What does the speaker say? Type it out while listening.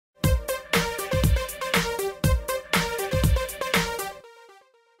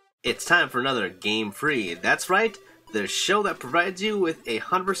It's time for another Game Free. That's right, the show that provides you with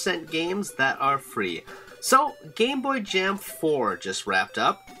 100% games that are free. So, Game Boy Jam 4 just wrapped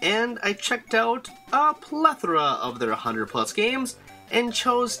up, and I checked out a plethora of their 100 plus games and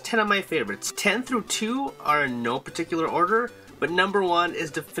chose 10 of my favorites. 10 through 2 are in no particular order, but number 1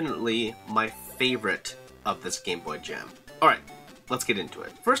 is definitely my favorite of this Game Boy Jam. Alright, let's get into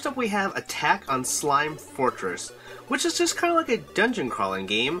it. First up we have Attack on Slime Fortress, which is just kind of like a dungeon crawling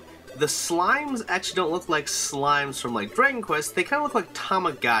game. The slimes actually don't look like slimes from like Dragon Quest, they kind of look like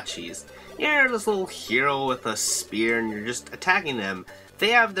Tamagotchis. You're this little hero with a spear and you're just attacking them.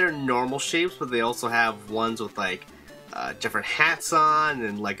 They have their normal shapes, but they also have ones with like different hats on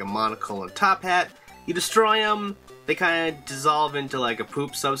and like a monocle and top hat. You destroy them, they kind of dissolve into like a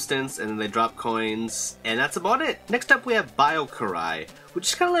poop substance and then they drop coins, and that's about it. Next up we have Biokurai, which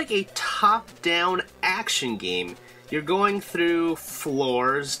is kind of like a top-down action game. You're going through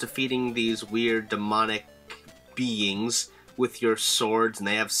floors, defeating these weird demonic beings with your swords, and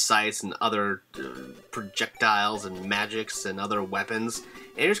they have scythes and other projectiles and magics and other weapons.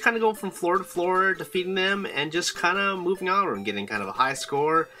 And you're just kind of going from floor to floor, defeating them, and just kind of moving on and getting kind of a high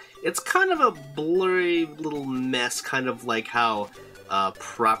score. It's kind of a blurry little mess, kind of like how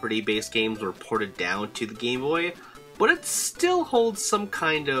property-based games were ported down to the Game Boy. But it still holds some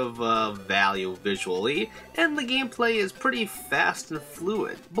kind of value visually, and the gameplay is pretty fast and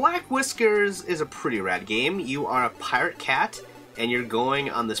fluid. Black Whiskers is a pretty rad game. You are a pirate cat, and you're going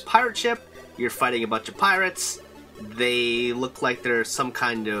on this pirate ship, you're fighting a bunch of pirates. They look like they're some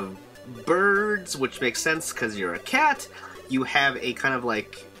kind of birds, which makes sense because you're a cat. You have a kind of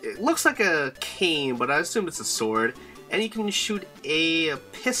like, it looks like a cane, but I assume it's a sword. And you can shoot a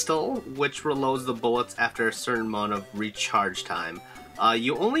pistol, which reloads the bullets after a certain amount of recharge time.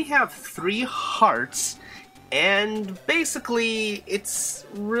 You only have 3 hearts, and basically it's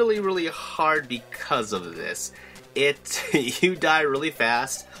really hard because of this. You die really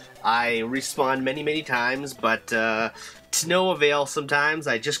fast. I respawned many times, but to no avail sometimes.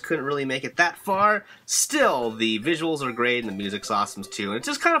 I just couldn't really make it that far. Still, the visuals are great and the music's awesome too, and it's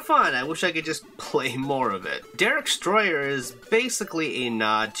just kind of fun. I wish I could just play more of it. Derek Stroyer is basically a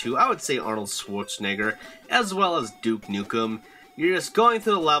nod to, I would say, Arnold Schwarzenegger, as well as Duke Nukem. You're just going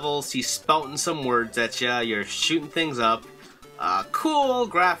through the levels, he's spouting some words at you, you're shooting things up. Cool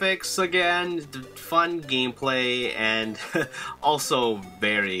graphics again, fun gameplay, and also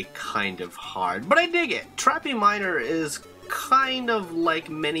very kind of hard. But I dig it. Trappy Miner is kind of like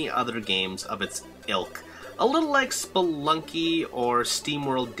many other games of its ilk. A little like Spelunky or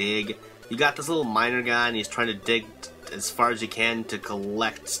SteamWorld Dig. You got this little miner guy and he's trying to dig as far as you can to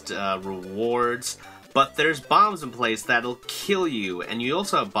collect rewards. But there's bombs in place that'll kill you, and you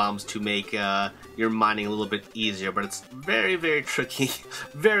also have bombs to make your mining a little bit easier, but it's very tricky,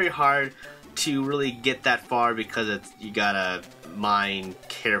 very hard to really get that far because you gotta mine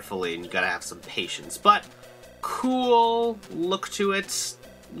carefully and you gotta have some patience. But cool look to it,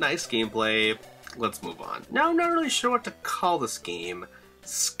 nice gameplay, let's move on. Now I'm not really sure what to call this game.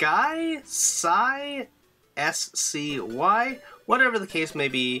 Scy, S-C-Y, whatever the case may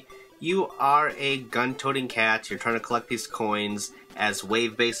be. You are a gun-toting cat, you're trying to collect these coins as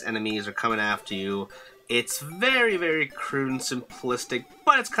wave-based enemies are coming after you. It's very crude and simplistic,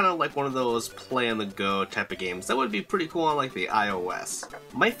 but it's kind of like one of those play-on-the-go type of games that would be pretty cool on like the iOS.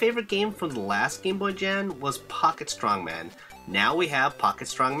 My favorite game from the last Game Boy Jam was Pocket Strongman. Now we have Pocket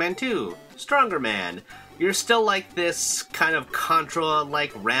Strongman 2, Stronger Man. You're still like this kind of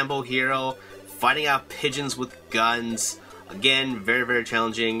Contra-like Rambo hero, fighting out pigeons with guns. Again, very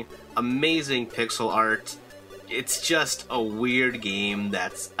challenging. Amazing pixel art. It's just a weird game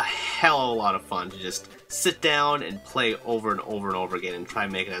that's a hell of a lot of fun to just sit down and play over and over again and try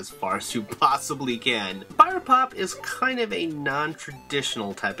and make it as far as you possibly can. Fire Pop is kind of a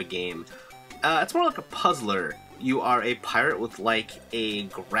non-traditional type of game. It's more like a puzzler. You are a pirate with like a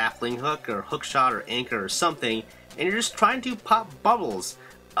grappling hook or hook shot or anchor or something, and you're just trying to pop bubbles.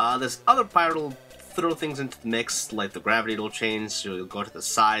 This other pirate will throw things into the mix, like the gravity will change, so you'll go to the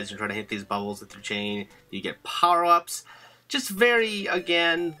sides, you're trying to hit these bubbles with your chain, you get power-ups. Just very,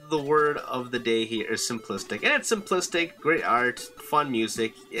 again, the word of the day here is simplistic. And it's simplistic, great art, fun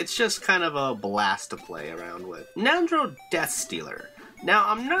music, it's just kind of a blast to play around with. Nandro Death Stealer. Now,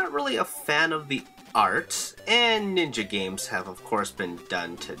 I'm not really a fan of the art, and ninja games have of course been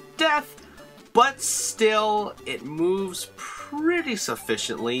done to death, but still, it moves pretty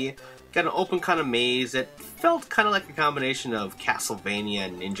sufficiently. Got an open kind of maze. It felt kind of like a combination of Castlevania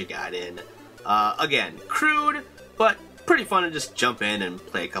and Ninja Gaiden. Again, crude, but pretty fun to just jump in and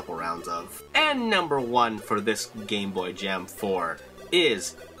play a couple rounds of. And number 1 for this Game Boy Jam 4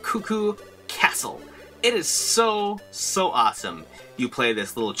 is Cuckoo Castle. It is so awesome. You play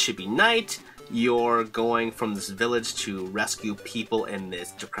this little chibi knight. You're going from this village to rescue people in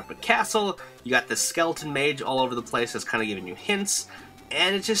this decrepit castle. You got this skeleton mage all over the place that's kind of giving you hints.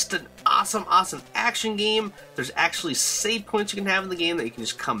 And it's just an awesome action game. There's actually save points you can have in the game that you can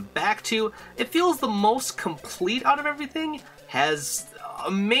just come back to. It feels the most complete out of everything. Has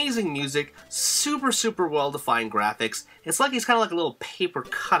amazing music, super well-defined graphics. It's like he's kind of like a little paper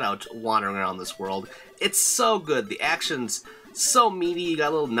cutout wandering around this world. It's so good. The action's so meaty. You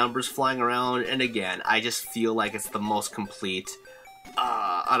got little numbers flying around. And again, I just feel like it's the most complete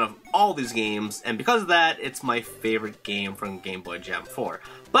out of all these games, and because of that, it's my favorite game from Game Boy Jam 4.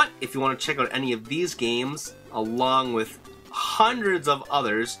 But if you want to check out any of these games, along with hundreds of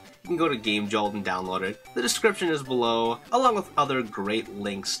others, you can go to Game Jolt and download it. The description is below, along with other great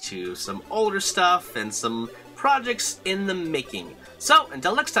links to some older stuff and some projects in the making. So,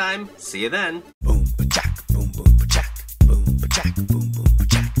 until next time, see you then!